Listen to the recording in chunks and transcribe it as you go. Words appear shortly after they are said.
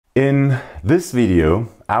In this video,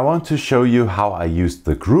 I want to show you how I used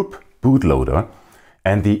the group bootloader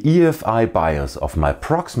and the EFI BIOS of my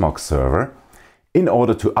Proxmox server in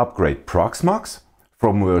order to upgrade Proxmox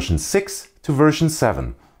from version 6 to version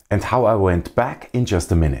 7, and how I went back in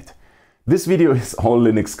just a minute. This video is all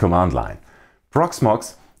Linux command line.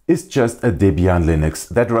 Proxmox is just a Debian Linux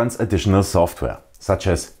that runs additional software, such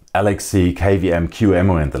as LXC, KVM,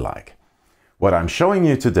 QEMU and the like. What I'm showing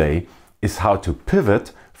you today is how to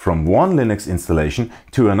pivot from one Linux installation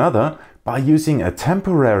to another by using a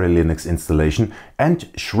temporary Linux installation and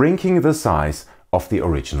shrinking the size of the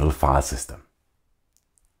original file system.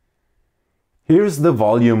 Here's the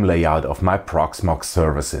volume layout of my Proxmox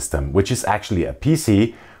server system, which is actually a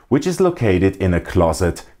PC which is located in a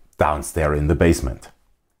closet downstairs in the basement.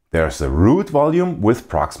 There's a root volume with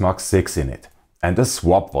Proxmox 6 in it and a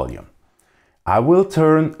swap volume. I will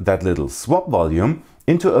turn that little swap volume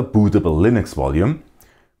into a bootable Linux volume,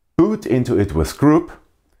 boot into it with grub,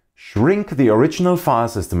 shrink the original file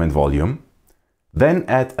system and volume, then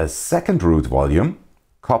add a second root volume,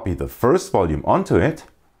 copy the first volume onto it,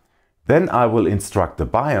 then I will instruct the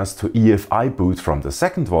BIOS to EFI boot from the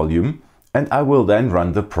second volume, and I will then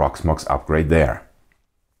run the Proxmox upgrade there.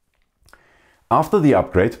 After the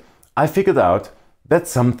upgrade, I figured out that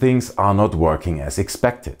some things are not working as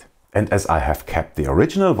expected, and as I have kept the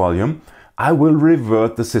original volume, I will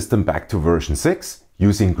revert the system back to version 6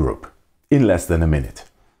 using grub in less than a minute.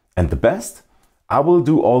 And the best? I will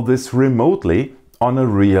do all this remotely on a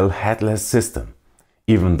real headless system.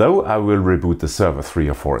 Even though I will reboot the server 3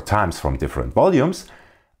 or 4 times from different volumes,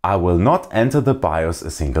 I will not enter the BIOS a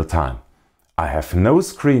single time. I have no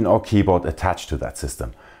screen or keyboard attached to that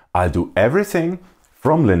system. I'll do everything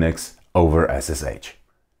from Linux over SSH.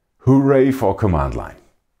 Hooray for command line!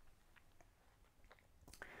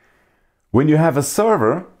 When you have a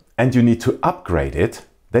server and you need to upgrade it,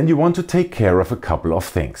 then you want to take care of a couple of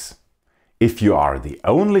things. If you are the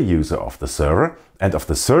only user of the server and of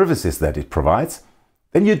the services that it provides,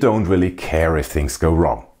 then you don't really care if things go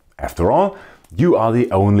wrong. After all, you are the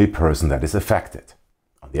only person that is affected.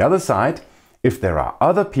 On the other side, if there are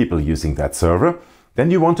other people using that server,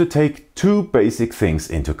 then you want to take two basic things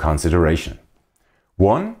into consideration.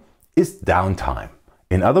 One is downtime.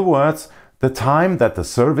 In other words, the time that the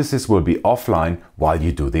services will be offline while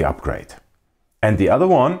you do the upgrade. And the other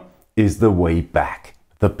one is the way back,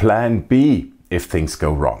 the plan B if things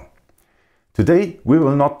go wrong. Today we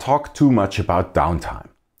will not talk too much about downtime.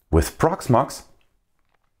 With Proxmox,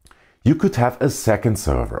 you could have a second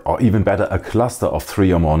server, or even better a cluster of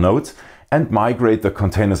 3 or more nodes, and migrate the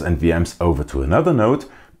containers and VMs over to another node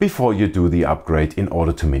before you do the upgrade in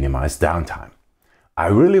order to minimize downtime. I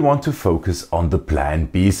really want to focus on the plan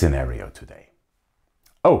B scenario today.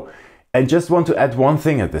 Oh, and just want to add one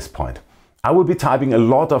thing at this point. I will be typing a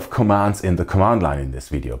lot of commands in the command line in this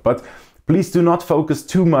video, but please do not focus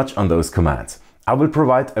too much on those commands. I will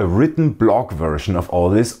provide a written blog version of all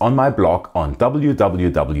this on my blog on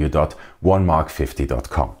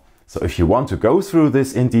www.onemark50.com. So if you want to go through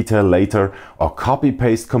this in detail later or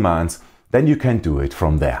copy-paste commands, then you can do it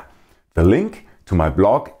from there. The link to my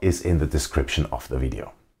blog is in the description of the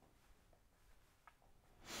video.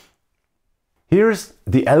 Here's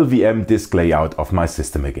the LVM disk layout of my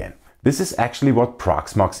system again. This is actually what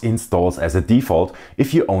Proxmox installs as a default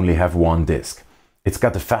if you only have one disk. It's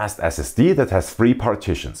got a fast SSD that has 3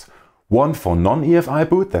 partitions. One for non-EFI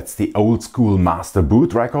boot, that's the old school master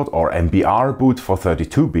boot record or MBR boot for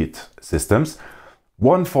 32-bit systems.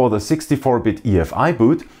 One for the 64-bit EFI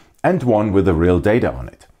boot, and one with the real data on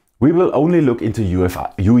it. We will only look into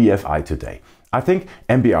UEFI today. I think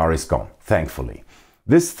MBR is gone, thankfully.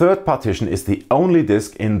 This third partition is the only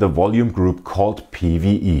disk in the volume group called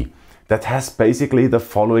PVE that has basically the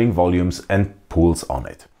following volumes and pools on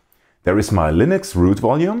it. There is my Linux root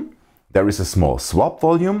volume, there is a small swap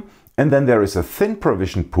volume, and then there is a thin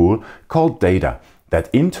provision pool called data that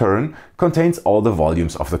in turn contains all the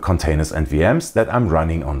volumes of the containers and VMs that I'm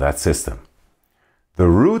running on that system. The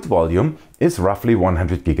root volume is roughly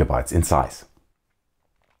 100 gigabytes in size.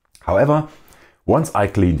 However, once I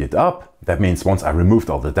cleaned it up, that means once I removed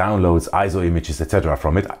all the downloads, ISO images, etc.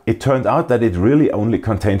 from it, it turned out that it really only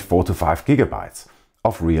contained 4 to 5 gigabytes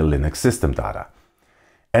of real Linux system data.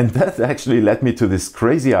 And that actually led me to this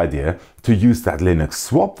crazy idea to use that Linux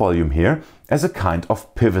swap volume here as a kind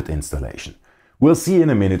of pivot installation. We'll see in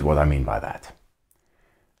a minute what I mean by that.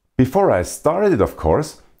 Before I started it, of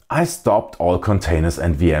course, I stopped all containers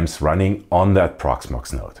and VMs running on that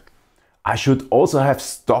Proxmox node. I should also have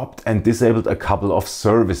stopped and disabled a couple of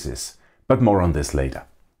services, but more on this later.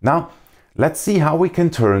 Now, let's see how we can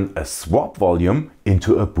turn a swap volume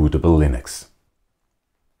into a bootable Linux.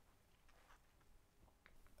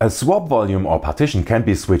 A swap volume or partition can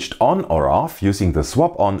be switched on or off using the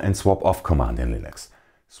swap on and swap off command in Linux.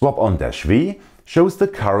 Swap on-v shows the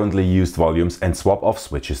currently used volumes and swap off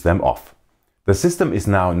switches them off. The system is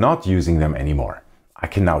now not using them anymore. I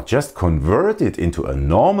can now just convert it into a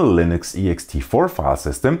normal Linux ext4 file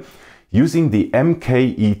system using the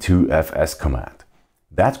mke2fs command.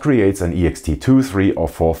 That creates an ext2, 3 or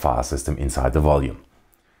 4 file system inside the volume.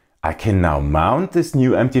 I can now mount this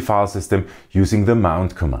new empty file system using the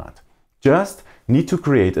mount command. Just need to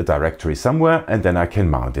create a directory somewhere and then I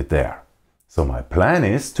can mount it there. So my plan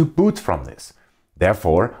is to boot from this.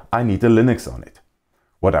 Therefore, I need a Linux on it.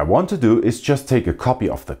 What I want to do is just take a copy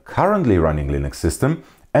of the currently running Linux system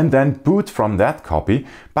and then boot from that copy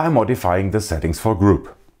by modifying the settings for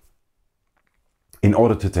group. In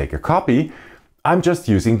order to take a copy, I'm just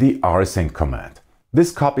using the rsync command.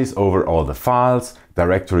 This copies over all the files,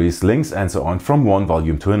 directories, links and so on from one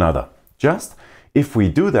volume to another. Just, if we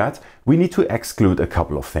do that, we need to exclude a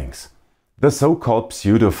couple of things. The so-called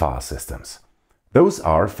pseudo file systems. Those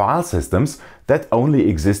are file systems that only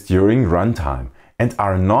exist during runtime and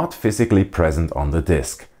are not physically present on the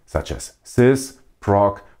disk, such as sys,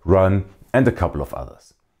 proc, run and a couple of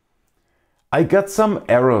others. I got some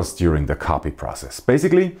errors during the copy process.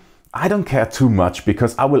 Basically, I don't care too much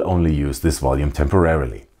because I will only use this volume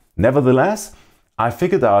temporarily. Nevertheless, I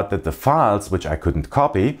figured out that the files which I couldn't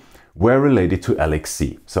copy were related to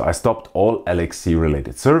LXC. So I stopped all LXC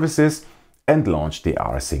related services and launched the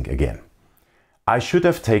rsync again. I should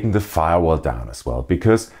have taken the firewall down as well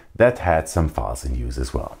because that had some files in use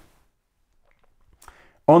as well.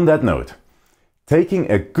 On that note, taking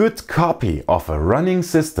a good copy of a running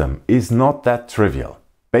system is not that trivial.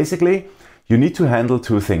 Basically, you need to handle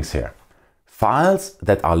two things here. Files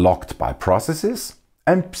that are locked by processes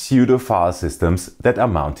and pseudo file systems that are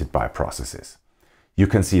mounted by processes. You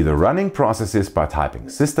can see the running processes by typing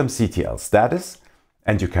systemctl status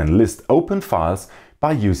and you can list open files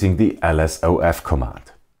by using the lsof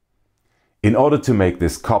command. In order to make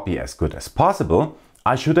this copy as good as possible,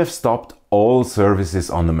 I should have stopped all services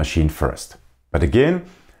on the machine first. But again,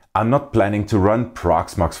 I'm not planning to run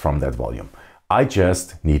Proxmox from that volume. I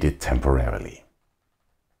just need it temporarily.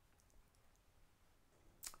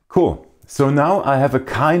 Cool. So now I have a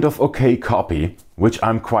kind of okay copy, which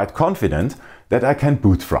I'm quite confident that I can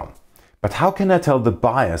boot from. But how can I tell the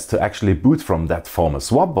BIOS to actually boot from that former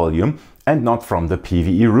swap volume and not from the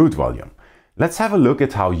PVE root volume? Let's have a look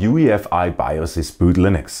at how UEFI BIOSes boot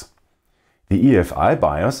Linux. The EFI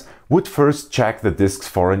BIOS would first check the disks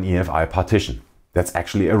for an EFI partition. That's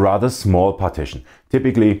actually a rather small partition,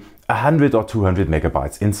 typically 100 or 200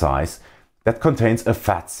 megabytes in size, that contains a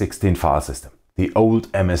FAT16 file system, the old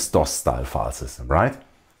MS-DOS style file system, right?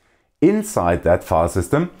 Inside that file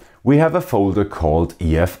system, we have a folder called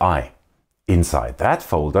EFI. Inside that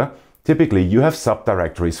folder, typically you have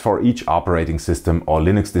subdirectories for each operating system or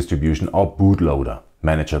Linux distribution or bootloader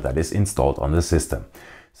manager that is installed on the system.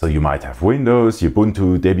 So you might have Windows,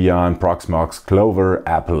 Ubuntu, Debian, Proxmox, Clover,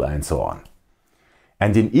 Apple and so on.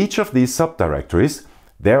 And in each of these subdirectories,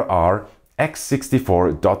 there are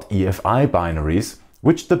x64.efi binaries,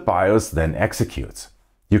 which the BIOS then executes.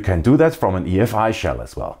 You can do that from an EFI shell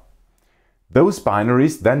as well. Those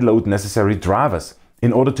binaries then load necessary drivers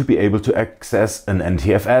in order to be able to access an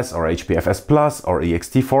NTFS or HPFS Plus or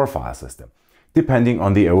ext4 file system, depending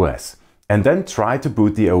on the OS, and then try to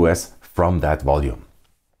boot the OS from that volume.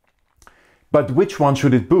 But which one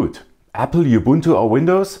should it boot? Apple, Ubuntu or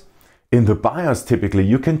Windows? In the BIOS, typically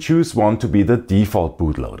you can choose one to be the default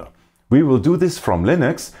bootloader. We will do this from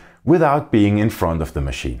Linux without being in front of the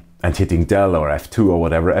machine and hitting Del or F2 or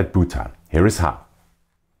whatever at boot time. Here is how.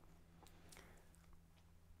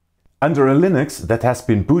 Under a Linux that has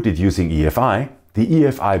been booted using EFI, the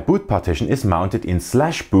EFI boot partition is mounted in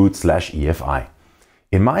 /boot/EFI.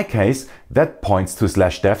 In my case, that points to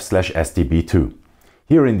 /dev/sdb2.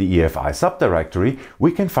 Here in the EFI subdirectory,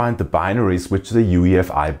 we can find the binaries which the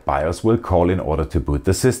UEFI BIOS will call in order to boot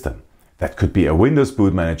the system. That could be a Windows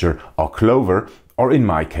boot manager or Clover, or in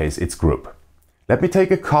my case it's grub. Let me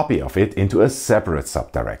take a copy of it into a separate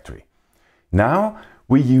subdirectory. Now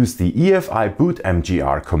we use the EFI boot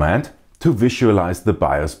mgr command to visualize the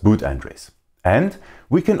BIOS boot entries. And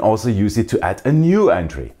we can also use it to add a new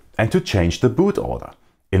entry and to change the boot order.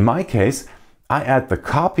 In my case, I add the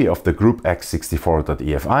copy of the group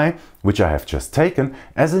x64.efi, which I have just taken,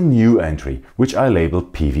 as a new entry, which I label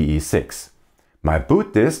PVE6. My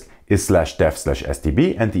boot disk is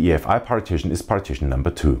 /dev/sdb and the EFI partition is partition number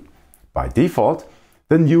 2. By default,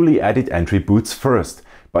 the newly added entry boots first,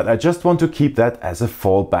 but I just want to keep that as a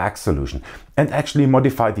fallback solution and actually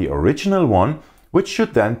modify the original one which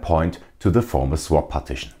should then point to the former swap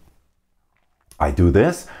partition. I do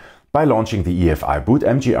this by launching the EFI Boot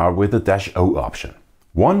MGR with the -O option.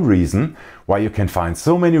 One reason why you can find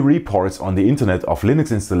so many reports on the internet of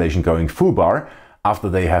Linux installation going foobar after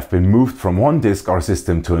they have been moved from one disk or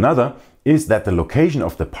system to another is that the location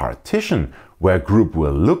of the partition where grub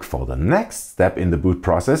will look for the next step in the boot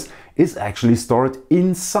process is actually stored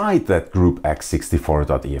inside that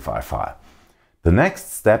grub-x64.efi file. The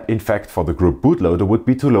next step, in fact, for the grub bootloader would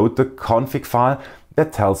be to load the config file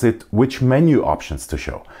that tells it which menu options to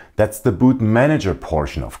show. That's the boot manager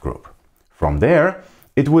portion of grub. From there,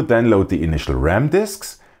 it would then load the initial RAM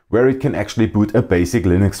disks, where it can actually boot a basic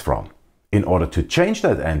Linux from. In order to change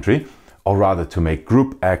that entry, or rather to make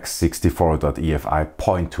grub-x64.efi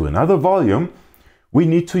point to another volume, we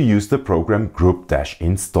need to use the program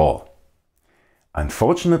grub-install.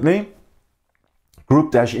 Unfortunately,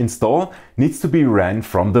 grub-install needs to be ran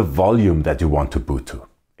from the volume that you want to boot to.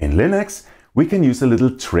 In Linux, we can use a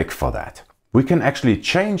little trick for that. We can actually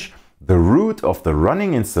change the root of the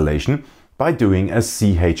running installation by doing a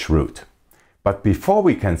chroot. But before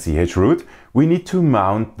we can chroot, we need to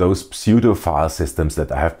mount those pseudo file systems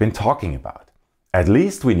that I have been talking about. At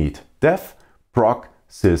least we need def, proc,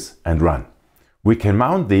 sys and run. We can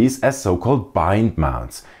mount these as so-called bind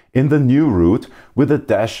mounts in the new root with a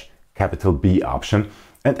 -B option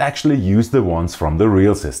and actually use the ones from the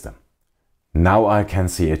real system. Now I can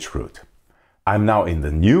chroot. I'm now in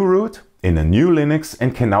the new root, in a new Linux,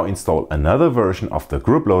 and can now install another version of the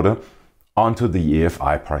grub loader onto the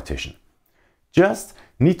EFI partition. Just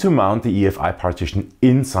need to mount the EFI partition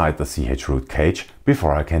inside the chroot cage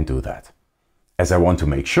before I can do that. As I want to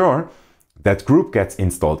make sure that grub gets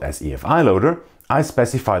installed as EFI loader, I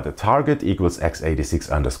specify the target equals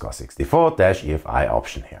x86_64-EFI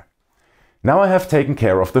option here. Now I have taken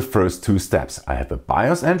care of the first two steps. I have a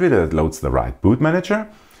BIOS entry that loads the right boot manager,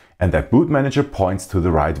 and that boot manager points to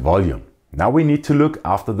the right volume. Now we need to look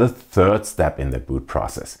after the third step in the boot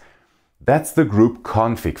process. That's the grub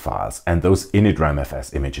config files and those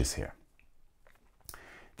init-ramfs images here.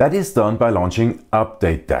 That is done by launching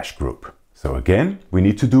update-grub. So again, we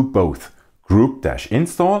need to do both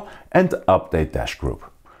grub-install and update-grub.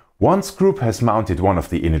 Once grub has mounted one of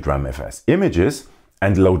the init-ramfs images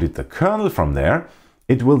and loaded the kernel from there,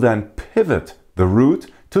 it will then pivot the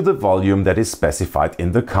root to the volume that is specified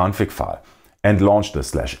in the config file and launch the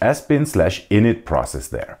 /sbin/init process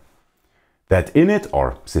there. That init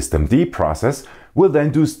or systemd process will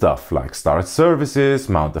then do stuff like start services,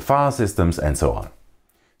 mount the file systems and so on.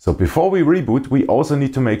 So before we reboot, we also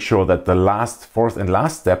need to make sure that the fourth and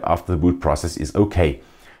last step after the boot process is okay.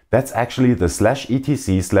 That's actually the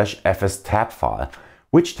 /etc/fstab file,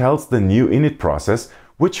 which tells the new init process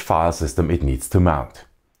which file system it needs to mount.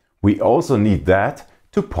 We also need that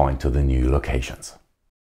to point to the new locations.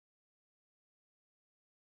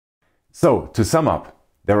 So to sum up,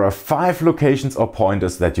 there are 5 locations or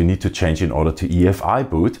pointers that you need to change in order to EFI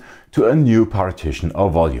boot to a new partition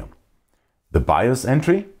or volume. The BIOS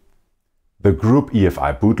entry, the grub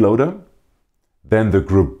EFI bootloader, then the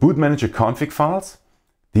grub boot manager config files,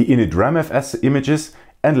 the init-ramfs images,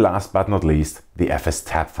 and last but not least, the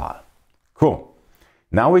fstab file. Cool.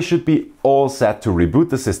 Now we should be all set to reboot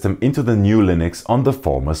the system into the new Linux on the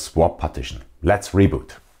former swap partition. Let's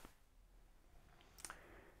reboot.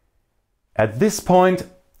 At this point,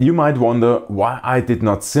 you might wonder why I did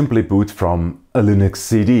not simply boot from a Linux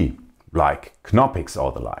CD, like Knoppix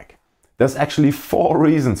or the like. There's actually 4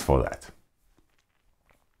 reasons for that.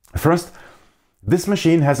 First, this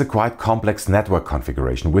machine has a quite complex network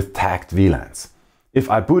configuration with tagged VLANs. If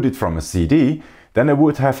I booted from a CD, then I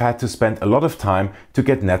would have had to spend a lot of time to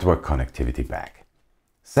get network connectivity back.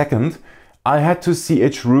 Second, I had to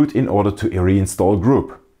chroot in order to reinstall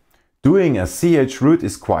grub. Doing a chroot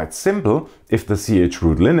is quite simple if the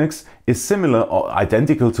chroot Linux is similar or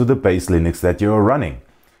identical to the base Linux that you are running,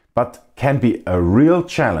 but can be a real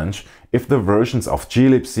challenge if the versions of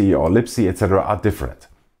glibc or libc etc. are different.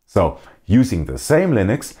 So using the same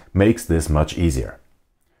Linux makes this much easier.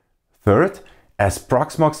 Third, as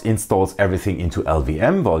Proxmox installs everything into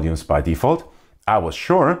LVM volumes by default, I was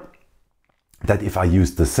sure that if I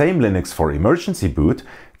used the same Linux for emergency boot,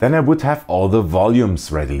 then I would have all the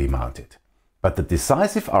volumes readily mounted. But the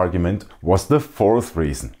decisive argument was the 4th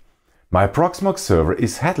reason. My Proxmox server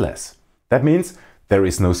is headless. That means there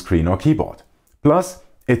is no screen or keyboard. Plus,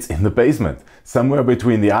 it's in the basement, somewhere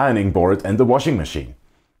between the ironing board and the washing machine.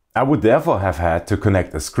 I would therefore have had to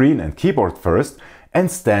connect a screen and keyboard first and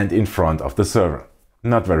stand in front of the server.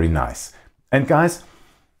 Not very nice. And guys,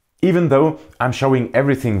 even though I'm showing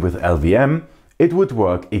everything with LVM, it would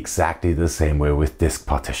work exactly the same way with disk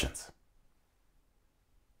partitions.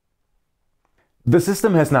 The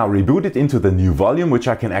system has now rebooted into the new volume, which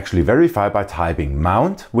I can actually verify by typing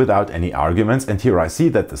mount without any arguments, and here I see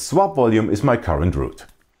that the swap volume is my current root.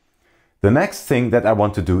 The next thing that I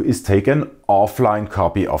want to do is take an offline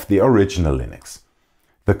copy of the original Linux.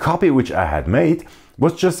 The copy which I had made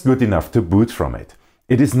was just good enough to boot from it.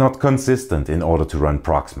 It is not consistent in order to run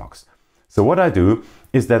Proxmox. So what I do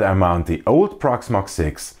is that I mount the old Proxmox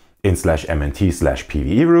 6 in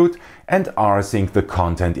 /mnt/pve root and rsync the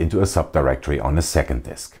content into a subdirectory on a second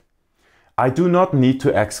disk. I do not need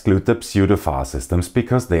to exclude the pseudo file systems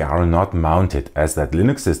because they are not mounted, as that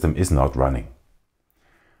Linux system is not running.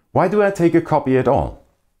 Why do I take a copy at all?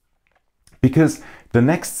 Because the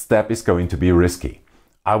next step is going to be risky.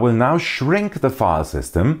 I will now shrink the file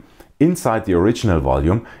system inside the original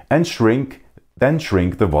volume and then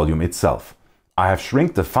shrink the volume itself. I have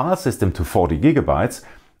shrunk the file system to 40 gigabytes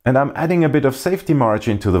and I'm adding a bit of safety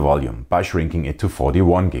margin to the volume by shrinking it to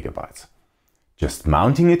 41 gigabytes. Just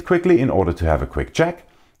mounting it quickly in order to have a quick check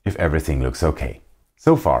if everything looks okay.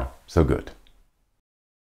 So far, so good.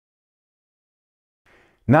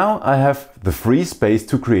 Now I have the free space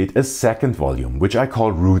to create a second volume, which I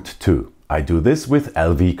call root 2. I do this with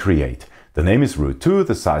lv create. The name is root 2,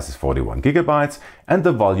 the size is 41 gigabytes, and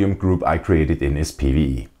the volume group I created in is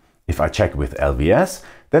PVE. If I check with LVS,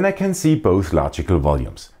 then I can see both logical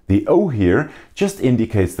volumes. The O here just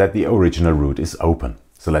indicates that the original root is open.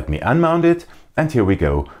 So let me unmount it, and here we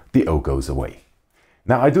go, the O goes away.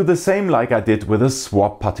 Now I do the same like I did with a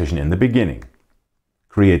swap partition in the beginning.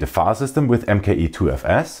 Create a file system with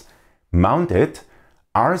mke2fs, mount it,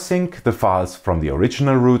 rsync the files from the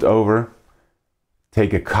original root over,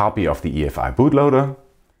 take a copy of the EFI bootloader,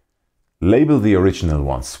 label the original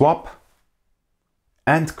one swap,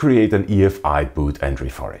 and create an EFI boot entry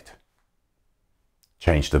for it.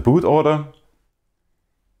 Change the boot order,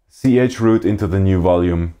 chroot into the new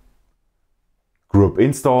volume,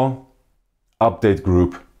 grub-install,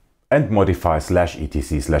 update-grub, and modify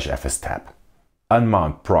 /etc/fstab.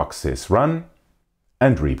 Unmount proxys run,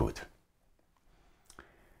 and reboot.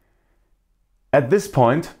 At this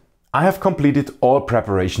point, I have completed all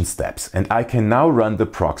preparation steps and I can now run the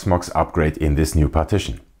Proxmox upgrade in this new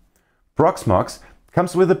partition. Proxmox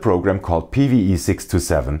comes with a program called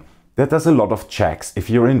PVE627 that does a lot of checks if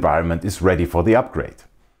your environment is ready for the upgrade.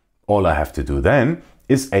 All I have to do then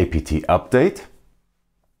is apt update,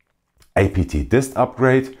 apt dist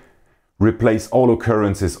upgrade, replace all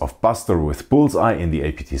occurrences of Buster with Bullseye in the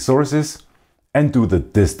apt sources, and do the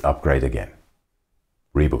dist upgrade again.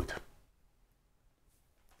 Reboot.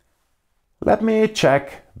 Let me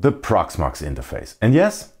check the Proxmox interface. And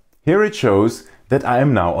yes, here it shows that I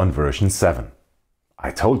am now on version 7. I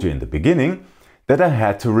told you in the beginning that I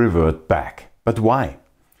had to revert back. But why?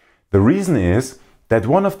 The reason is that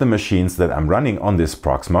one of the machines that I'm running on this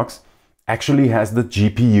Proxmox actually has the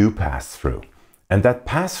GPU pass-through. And that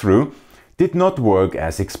pass-through did not work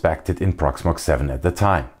as expected in Proxmox 7 at the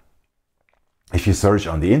time. If you search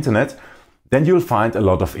on the internet, then you'll find a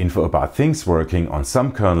lot of info about things working on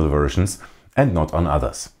some kernel versions and not on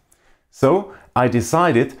others. So I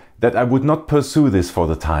decided that I would not pursue this for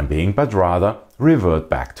the time being, but rather revert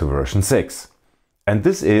back to version 6. And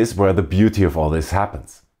this is where the beauty of all this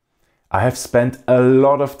happens. I have spent a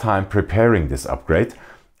lot of time preparing this upgrade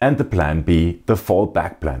and the plan B, the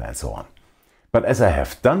fallback plan and so on. But as I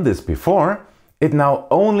have done this before, it now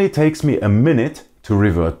only takes me a minute to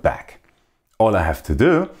revert back. All I have to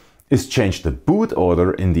do is change the boot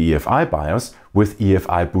order in the EFI BIOS with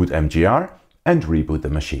EFI Boot MGR and reboot the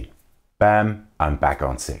machine. Bam, I'm back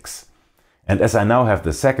on 6. And as I now have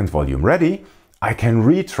the second volume ready, I can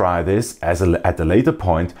retry this at a later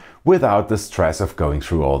point without the stress of going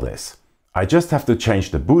through all this. I just have to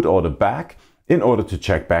change the boot order back in order to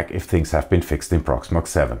check back if things have been fixed in Proxmox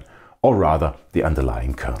 7, or rather the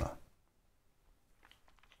underlying kernel.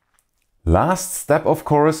 Last step, of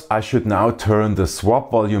course, I should now turn the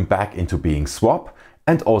swap volume back into being swap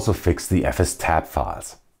and also fix the fstab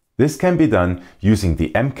files. This can be done using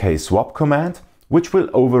the mkswap command, which will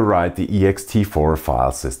override the ext4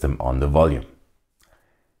 file system on the volume.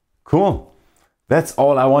 Cool! That's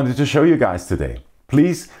all I wanted to show you guys today.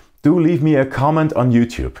 Please do leave me a comment on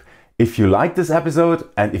YouTube if you liked this episode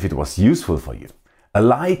and if it was useful for you. A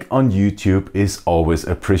like on YouTube is always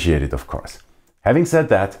appreciated, of course. Having said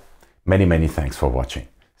that, many thanks for watching.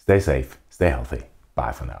 Stay safe, stay healthy.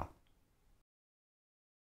 Bye for now.